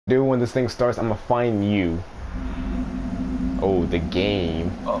do when this thing starts, I'm gonna find you. Oh, the game.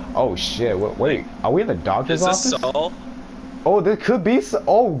 Oh shit. Wait, are we in the doctor's office? Is this Saul? Oh, this could be.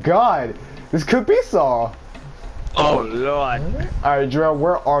 Oh god, this could be Saul. Oh lord. Alright, Jarrell,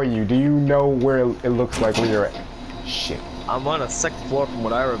 where are you? Do you know where it looks like where you're at? Shit. I'm on a second floor from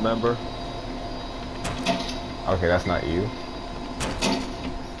what I remember. Okay, that's not you.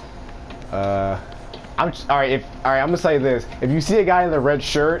 Alright, I'm gonna say this. If you see a guy in the red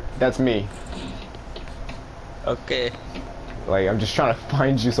shirt, that's me. Okay. Like, I'm just trying to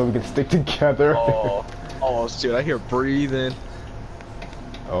find you so we can stick together. Oh shit, I hear breathing.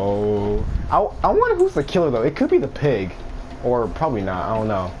 Oh. I wonder who's the killer though. It could be the pig. Or probably not, I don't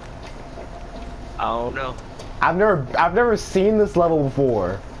know. I don't know. I've never seen this level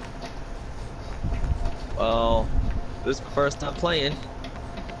before. Well, this is my first time playing.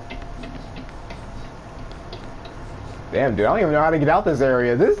 Damn, dude, I don't even know how to get out this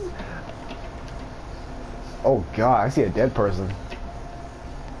area. This. Oh god, I see a dead person.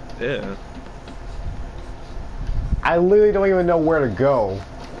 Yeah. I literally don't even know where to go.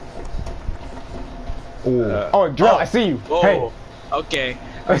 Ooh. Oh, Drill, I see you. Whoa. Hey. Okay.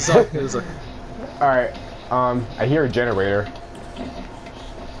 I saw it was a... Alright, I hear a generator.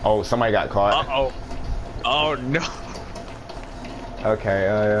 Oh, somebody got caught. Uh-oh. Oh no.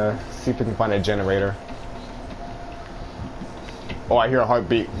 Okay, see if we can find a generator. Oh, I hear a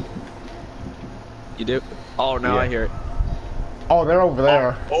heartbeat. You do? Oh, now Yeah. I hear it. Oh, they're over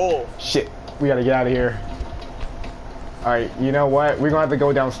there. Oh. Shit, we gotta get out of here. Alright, you know what? We're gonna have to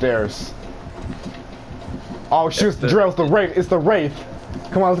go downstairs. Oh shoot, Drill, it's the Wraith. It's the Wraith.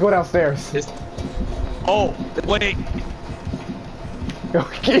 Come on, let's go downstairs. Oh, wait.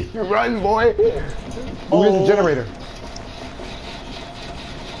 Okay, run, boy. Where's the generator?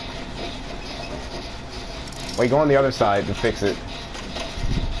 Wait, go on the other side to fix it.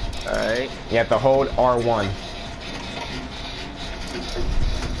 Alright. You have to hold R1.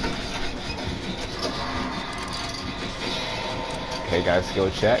 Okay, guys, skill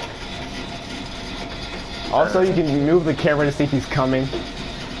check. Also, you can move the camera to see if he's coming.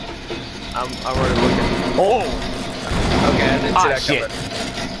 I'm already looking. Oh! Okay, I didn't see that shit.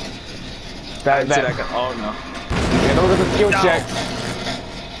 coming. Oh no. Yeah, those are the skill checks.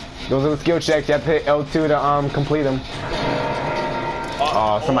 Those are the skill checks. You have to hit L2 to complete them.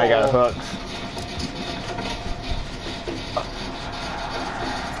 Oh, somebody got hooked.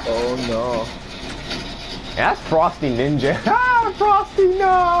 Oh no. Yeah, that's Frosty Ninja. Ah, Frosty,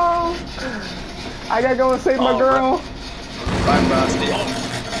 no! I gotta go and save my girl. Bye, Frosty.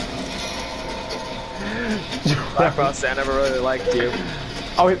 Bye, Frosty. I never really liked you.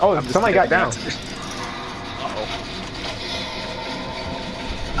 Oh, somebody got down. Uh-oh.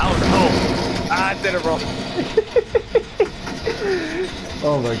 Oh no! I did it wrong.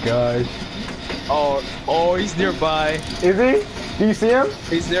 Oh my gosh. Oh, he's nearby. Is he? Do you see him?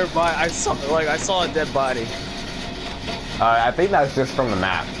 He's nearby. I saw a dead body. I think that's just from the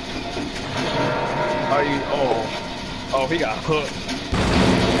map. Are you? Oh, he got hooked.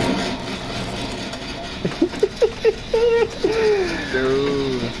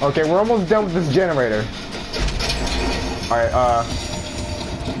 Dude. Okay, we're almost done with this generator. Alright,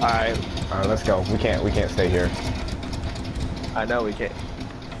 Alright, let's go. We can't stay here. I know we can't.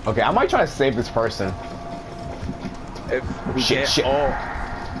 Okay, I might try to save this person. If we Shit, can't. shit.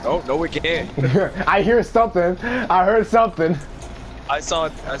 Oh, no, we can't. I hear something. I heard something. I saw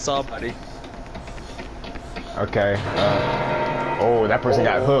a buddy. Okay, oh, that person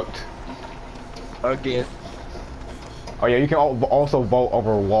got hooked. Again. Oh yeah, you can also vault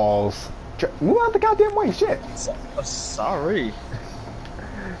over walls. Move out the goddamn way, shit. Sorry.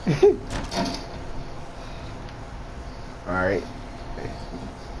 Alright.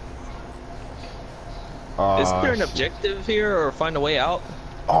 Is there an objective here or find a way out?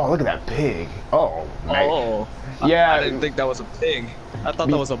 Oh, look at that pig. Oh, man. Oh. Yeah. I didn't think that was a pig. I thought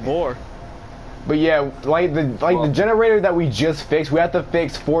that was a boar. But yeah, like the generator that we just fixed, we have to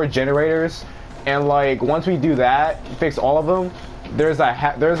fix 4 generators, and like once we do that, fix all of them, there's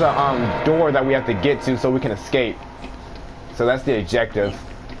a door that we have to get to so we can escape. So that's the objective.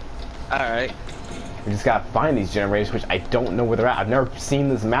 All right. We just gotta find these generators, which I don't know where they're at. I've never seen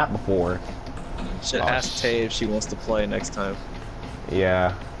this map before. Should ask Tay if she wants to play next time.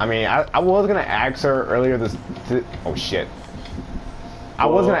 Yeah, I mean, I was gonna ask her earlier oh shit. I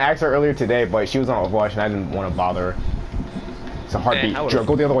was gonna ask her earlier today, but she was on Overwatch and I didn't want to bother her. It's a heartbeat. Joe,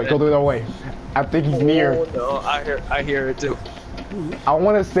 go the other way. Go the other way. I think he's near. Oh no, I hear it too. I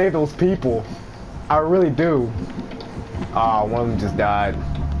want to save those people. I really do. Ah, one of them just died.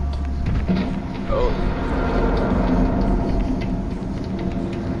 Oh.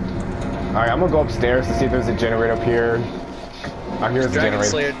 Alright, I'm gonna go upstairs to see if there's a generator up here. Oh, here's the Dragon generator.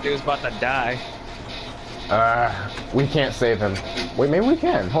 Slayer dude's about to die. We can't save him. Wait, maybe we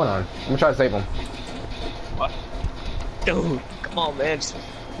can. Hold on. I'm gonna try to save him. What? Dude, come on, man. Just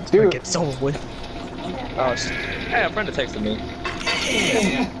Dude. get over with. Oh, shit. Hey, a friend texted me.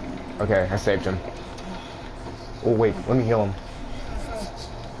 Okay, I saved him. Oh, wait. Let me heal him.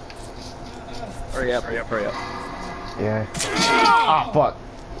 Hurry up, hurry up, hurry up. Yeah. Ah, fuck.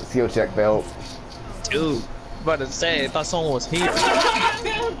 Skill check failed. Dude, about to say, I thought someone was here.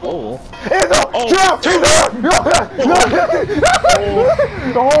 Oh.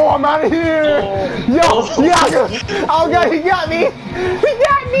 Oh, I'm out of here! Yo, yeah! Oh god, he got me! He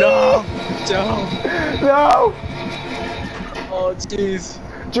got me! No! No! Oh, jeez.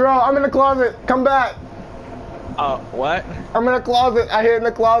 Jerome, I'm in the closet. Come back. What? I'm in the closet. I hid in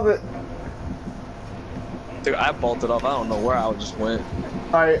the closet. Dude, I bolted off. I don't know where I just went.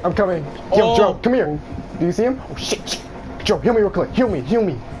 Alright, I'm coming. Yo, Oh. Joe, come here. Do you see him? Oh, shit. Joe, heal me real quick. Heal me, heal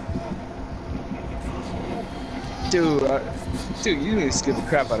me. Dude, dude, you need to skip the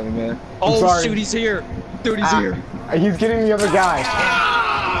crap out of me, man. Oh, sorry. shoot, he's here. Dude, he's here. He's getting the other guy.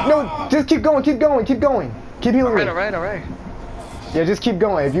 No, just keep going, keep going, keep going. Keep healing me. Alright, alright. Yeah, just keep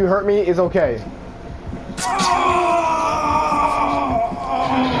going. If you hurt me, it's okay.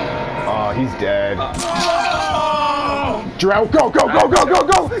 Oh, he's dead. Drow, go, go, go, go, go,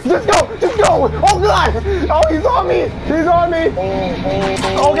 go! Just go, just go! Oh god! Oh, he's on me! He's on me!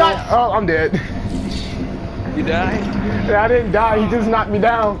 Oh god! Oh, I'm dead. You died? I didn't die, he just knocked me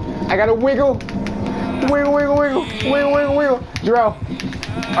down. I gotta wiggle. Wiggle, wiggle, wiggle, wiggle, wiggle, wiggle. Drow.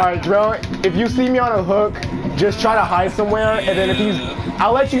 Alright, Drow, if you see me on a hook, just try to hide somewhere, and then if he's...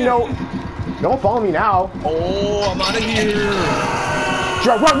 I'll let you know. Don't follow me now. Oh, I'm out of here.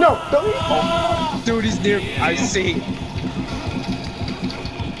 Drow, run, no! Don't... Oh, dude, he's near me. I see.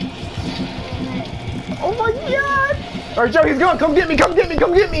 Oh my god! Alright, Joe, he's gone. Come get me, come get me,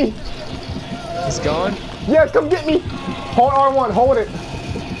 come get me! He's gone? Yes, come get me! Hold R1, hold it.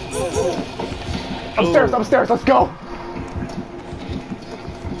 Upstairs, upstairs, let's go!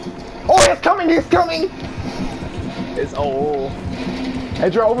 Oh, he's coming, he's coming! It's, oh.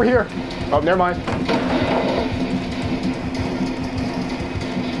 Hey, Joe, over here. Oh, never mind.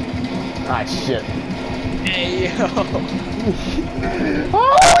 Ah, shit. Hey, yo.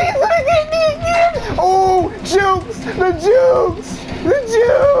 Oh, he's gonna get me again! Oh, jukes! The jukes! The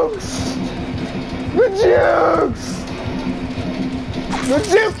jukes! The jukes! The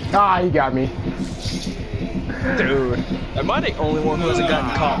jukes! Ah, he got me. Dude, am I the only one who hasn't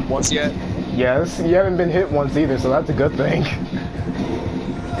gotten caught once yet? Yes, you haven't been hit once either, so that's a good thing.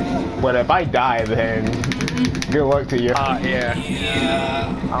 But if I die, then good luck to you. Yeah.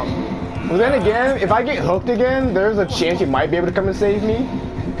 Well, then again, if I get hooked again, there's a chance you might be able to come and save me.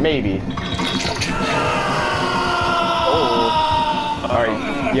 Maybe. Oh.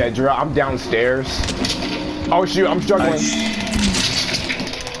 Alright, yeah, Drew, I'm downstairs. Oh shoot, I'm struggling. Nice.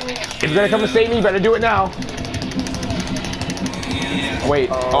 If you're gonna come and save me, you better do it now. Wait,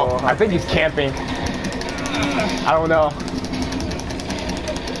 oh, I think he's camping. I don't know.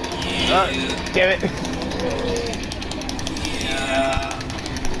 Damn it.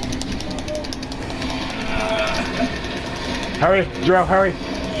 Hurry, Drew, hurry.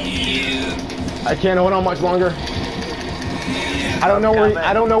 I can't hold on much longer. I don't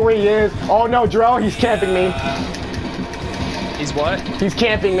know where he is. Oh no, Drew, he's camping me. He's what? He's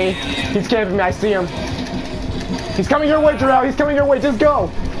camping me. He's camping me. I see him. He's coming your way, Drew. He's coming your way. Just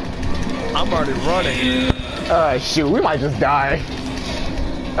go. I'm already running. Shoot, we might just die.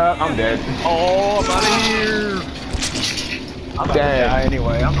 I'm dead. Oh, I'm out of here. I'm about to die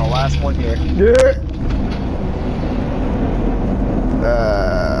anyway. I'm the last one here.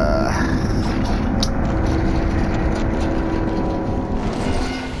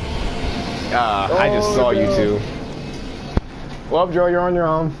 Yeah. I just saw you two. Well, Joe, you're on your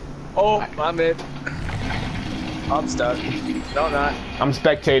own. Oh, I'm in. I'm stuck. No, I'm not. I'm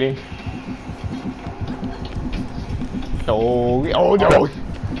spectating. Oh no.